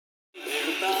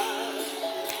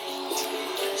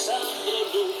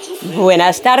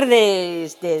Buenas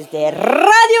tardes desde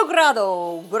Radio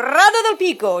Grado, Grado del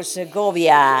Pico,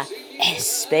 Segovia,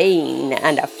 Spain,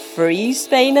 and a free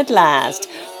Spain at last.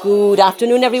 Good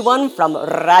afternoon, everyone, from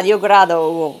Radio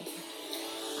Grado.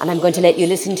 And I'm going to let you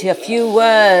listen to a few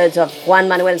words of Juan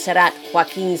Manuel Serrat,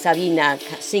 Joaquín Sabina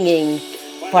singing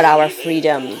For Our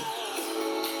Freedom.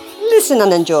 Listen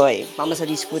and enjoy. Vamos a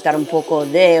disfrutar un poco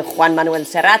de Juan Manuel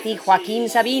Serrat y Joaquín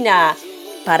Sabina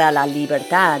para la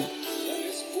libertad.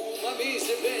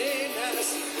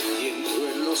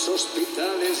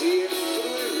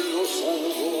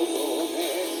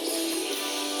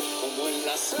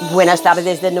 Buenas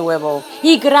tardes de nuevo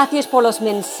y gracias por los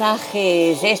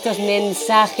mensajes, estos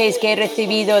mensajes que he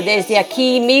recibido desde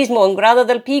aquí mismo en Grado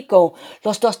del Pico,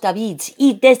 los dos Davids,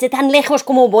 y desde tan lejos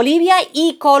como Bolivia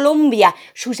y Colombia,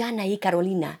 Susana y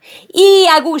Carolina, y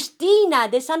Agustina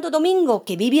de Santo Domingo,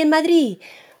 que vive en Madrid.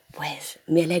 Pues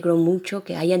me alegro mucho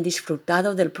que hayan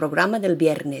disfrutado del programa del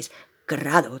viernes,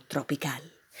 Grado Tropical.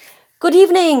 Good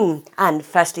evening, and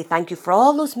firstly thank you for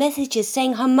all those messages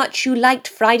saying how much you liked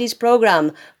Friday's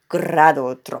program,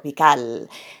 Grado Tropical.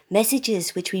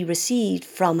 Messages which we received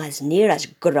from as near as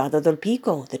Grado del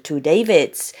Pico, the two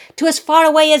Davids, to as far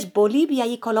away as Bolivia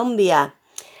y Colombia.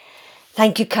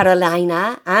 Thank you,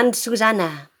 Carolina and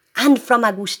Susana, and from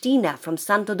Agustina from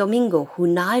Santo Domingo, who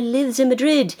now lives in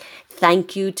Madrid.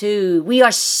 Thank you too. We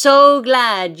are so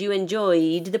glad you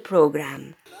enjoyed the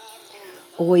program.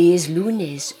 Hoy es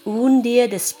lunes, un día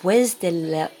después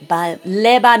del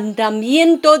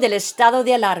levantamiento del estado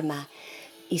de alarma.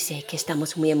 Y sé que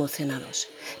estamos muy emocionados,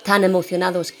 tan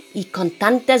emocionados y con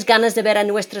tantas ganas de ver a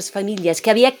nuestras familias que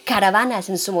había caravanas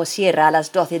en Somosierra a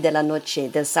las 12 de la noche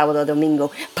del sábado a domingo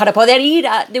para poder ir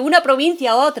de una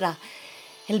provincia a otra.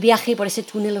 El viaje por ese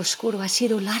túnel oscuro ha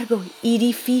sido largo y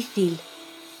difícil.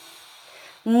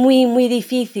 Muy, muy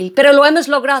difícil, pero lo hemos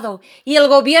logrado y el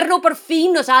gobierno por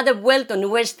fin nos ha devuelto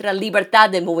nuestra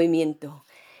libertad de movimiento.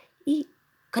 Y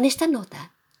con esta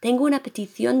nota tengo una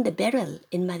petición de Beryl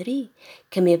en Madrid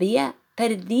que me había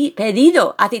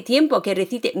pedido hace tiempo que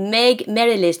recite Meg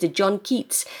Merrilies de John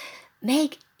Keats.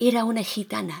 Meg era una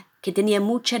gitana que tenía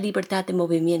mucha libertad de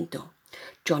movimiento.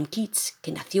 John Keats,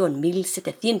 que nació en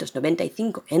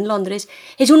 1795 en Londres,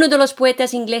 es uno de los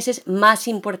poetas ingleses más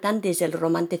importantes del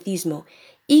romanticismo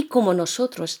y como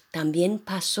nosotros también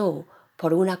pasó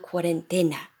por una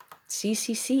cuarentena.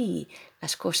 Sí,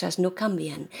 las cosas no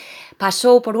cambian.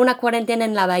 Pasó por una cuarentena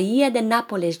en la bahía de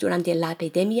Nápoles durante la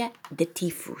epidemia de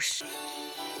tifus.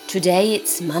 Today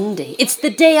it's Monday. It's the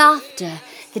day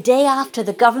after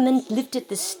the government lifted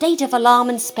the state of alarm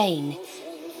in Spain.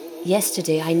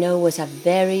 Yesterday, I know, was a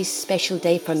very special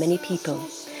day for many people.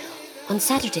 On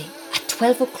Saturday, at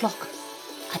 12 o'clock,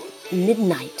 at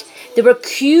midnight, there were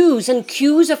queues and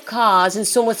queues of cars in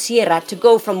Somosierra to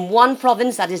go from one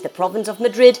province, that is the province of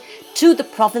Madrid, to the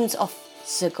province of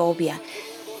Segovia.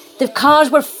 The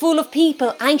cars were full of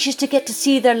people anxious to get to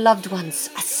see their loved ones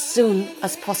as soon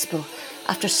as possible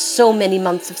after so many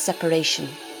months of separation.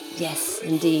 Yes,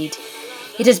 indeed.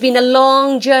 It has been a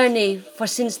long journey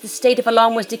since the state of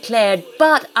alarm was declared,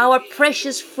 but our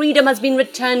precious freedom has been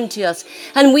returned to us,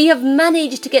 and we have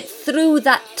managed to get through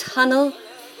that tunnel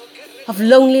of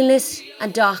loneliness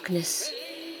and darkness.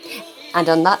 And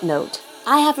on that note,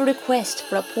 I have a request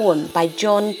for a poem by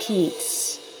John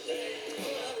Keats.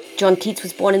 John Keats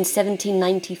was born in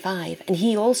 1795, and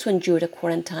he also endured a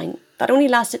quarantine that only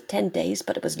lasted 10 days,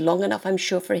 but it was long enough, I'm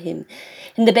sure, for him,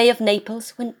 in the Bay of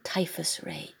Naples when typhus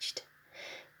raged.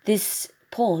 This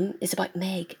poem is about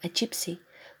Meg, a gypsy,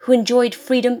 who enjoyed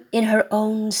freedom in her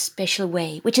own special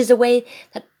way, which is a way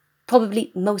that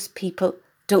probably most people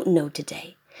don't know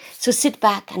today. So sit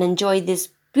back and enjoy this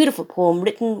beautiful poem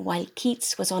written while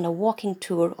Keats was on a walking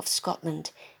tour of Scotland,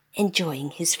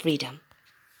 enjoying his freedom.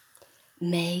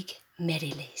 Meg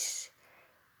Merrilies.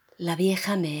 La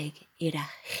vieja Meg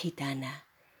era gitana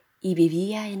y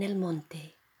vivía en el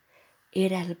monte.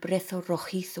 Era el brezo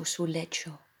rojizo su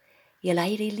lecho y el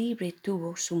aire libre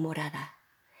tuvo su morada.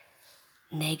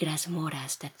 Negras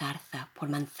moras de zarza por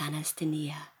manzanas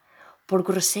tenía, por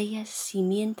grosellas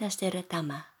simientas de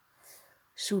retama.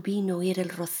 Su vino era el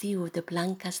rocío de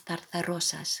blancas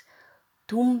zarzarosas,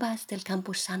 tumbas del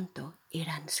camposanto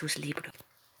eran sus libros.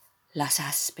 Las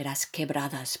ásperas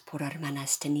quebradas por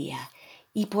hermanas tenía,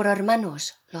 y por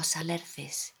hermanos los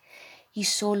alerces, y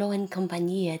solo en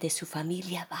compañía de su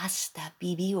familia vasta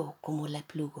vivió como le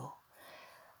plugo.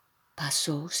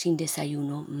 Pasó sin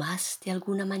desayuno más de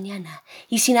alguna mañana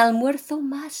y sin almuerzo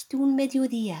más de un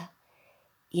mediodía,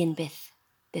 y en vez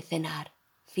de cenar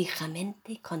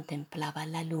fijamente contemplaba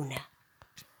la luna.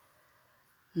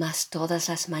 Mas todas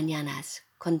las mañanas,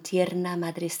 con tierna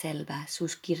madreselva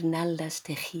sus guirnaldas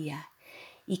tejía,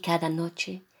 y cada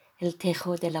noche el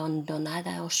tejo de la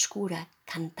hondonada oscura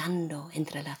cantando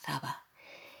entrelazaba,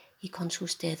 y con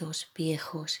sus dedos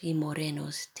viejos y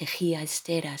morenos tejía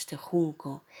esteras de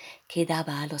junco que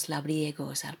daba a los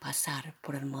labriegos al pasar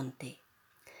por el monte.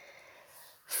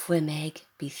 Fue Meg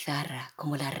bizarra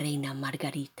como la reina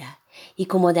Margarita, y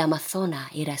como de amazona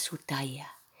era su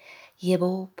talla.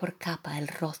 Llevó por capa el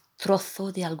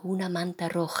trozo de alguna manta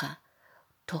roja,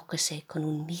 tóquese con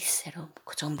un mísero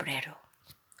sombrero.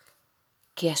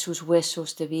 Que a sus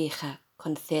huesos de vieja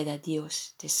conceda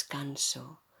Dios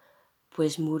descanso,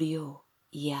 pues murió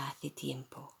ya hace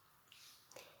tiempo.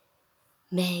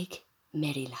 Meg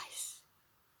Merrylegs.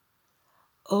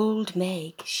 Old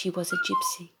Meg, she was a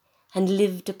gypsy, and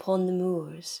lived upon the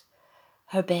moors.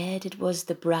 Her bed it was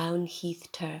the brown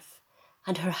heath turf,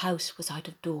 and her house was out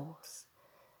of doors.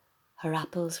 Her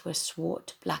apples were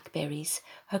swart blackberries,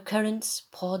 her currants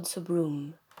pods of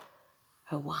broom.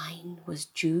 Her wine was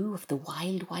dew of the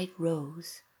wild white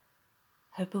rose,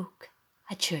 her book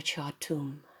a churchyard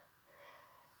tomb.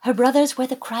 Her brothers were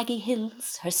the craggy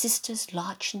hills, her sisters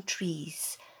larch and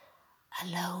trees.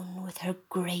 Alone with her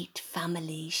great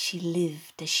family she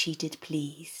lived as she did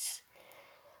please.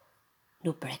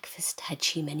 No breakfast had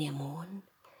she many a morn,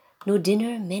 no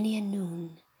dinner many a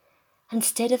noon.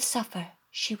 Instead of supper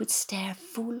she would stare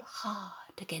full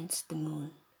hard against the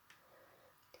moon.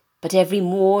 But every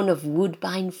morn of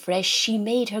woodbine fresh she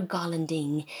made her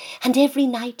garlanding, and every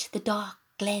night the dark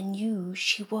glen yew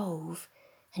she wove,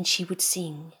 and she would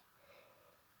sing.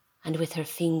 And with her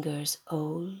fingers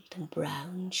old and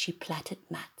brown she plaited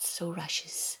mats o'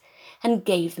 rushes, and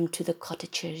gave them to the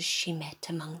cottagers she met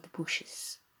among the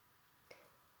bushes.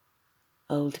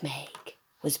 Old Meg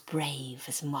was brave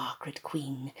as Margaret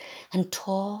Queen, and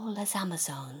tall as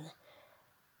Amazon.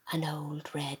 An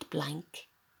old red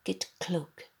blanket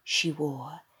cloak she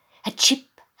wore, a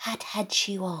chip hat had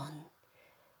she on.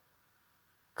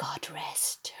 God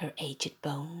rest her aged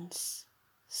bones,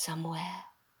 somewhere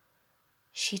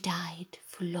she died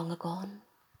full long agone.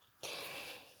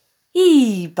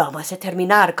 Y vamos a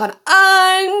terminar con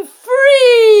I'm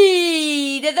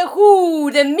Free de The Who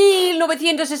de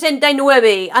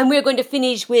 1969. And we're going to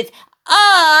finish with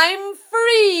I'm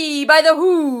Free by The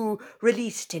Who,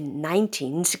 released in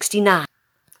 1969.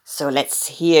 So let's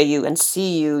hear you and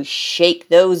see you shake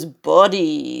those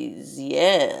bodies.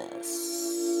 Yes.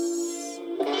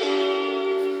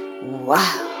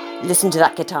 Wow. Listen to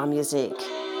that guitar music.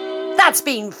 That's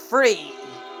being free.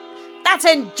 That's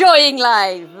enjoying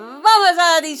life. Vamos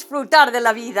a disfrutar de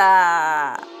la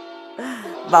vida.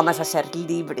 Vamos a ser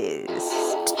libres.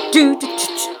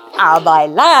 A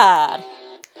bailar.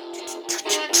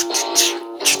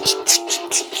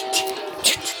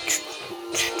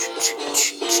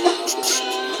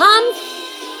 I'm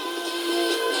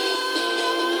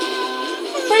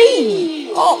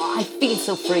free. Oh, I feel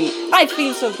so free. I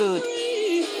feel so good.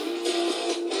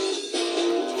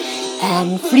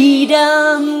 And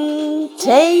freedom,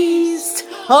 taste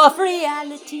of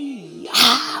reality.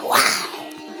 Ah, wow.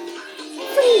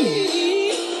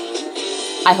 Free.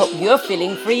 I hope you're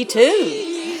feeling free too.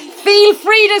 Feel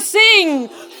free to sing.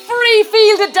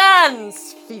 Feel to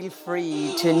dance. Feel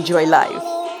free to enjoy life.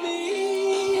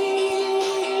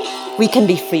 We can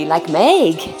be free like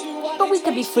Meg, but we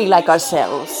can be free like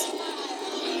ourselves.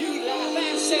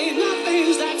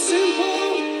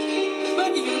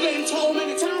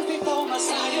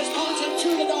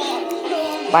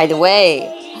 By the way,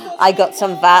 I got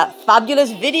some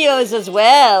fabulous videos as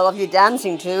well of you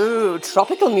dancing to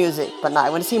tropical music, but now I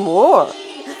want to see more.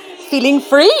 Feeling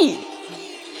free.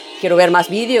 Quiero ver más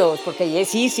vídeos, porque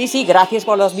sí, gracias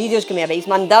por los vídeos que me habéis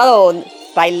mandado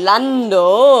bailando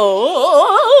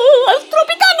al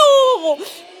tropicano.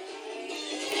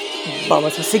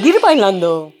 Vamos a seguir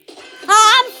bailando.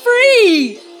 I'm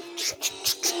free.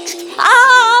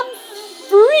 I'm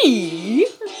free.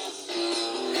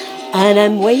 And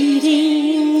I'm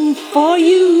waiting for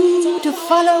you to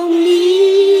follow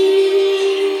me.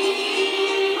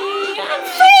 I'm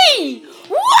free!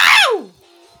 Wow!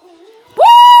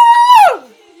 Woo!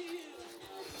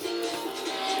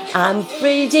 I'm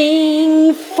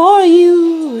waiting for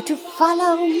you to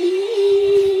follow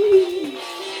me.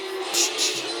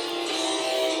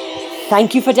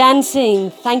 Thank you for dancing.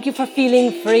 Thank you for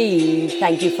feeling free.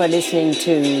 Thank you for listening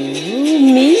to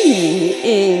me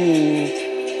in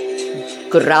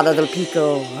Grado del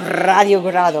Pico, Radio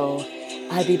Grado.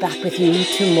 I'll be back with you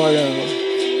tomorrow.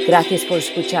 Gracias por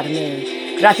escucharme.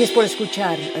 Gracias por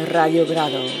escuchar Radio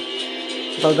Grado.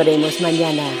 Volveremos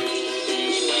mañana.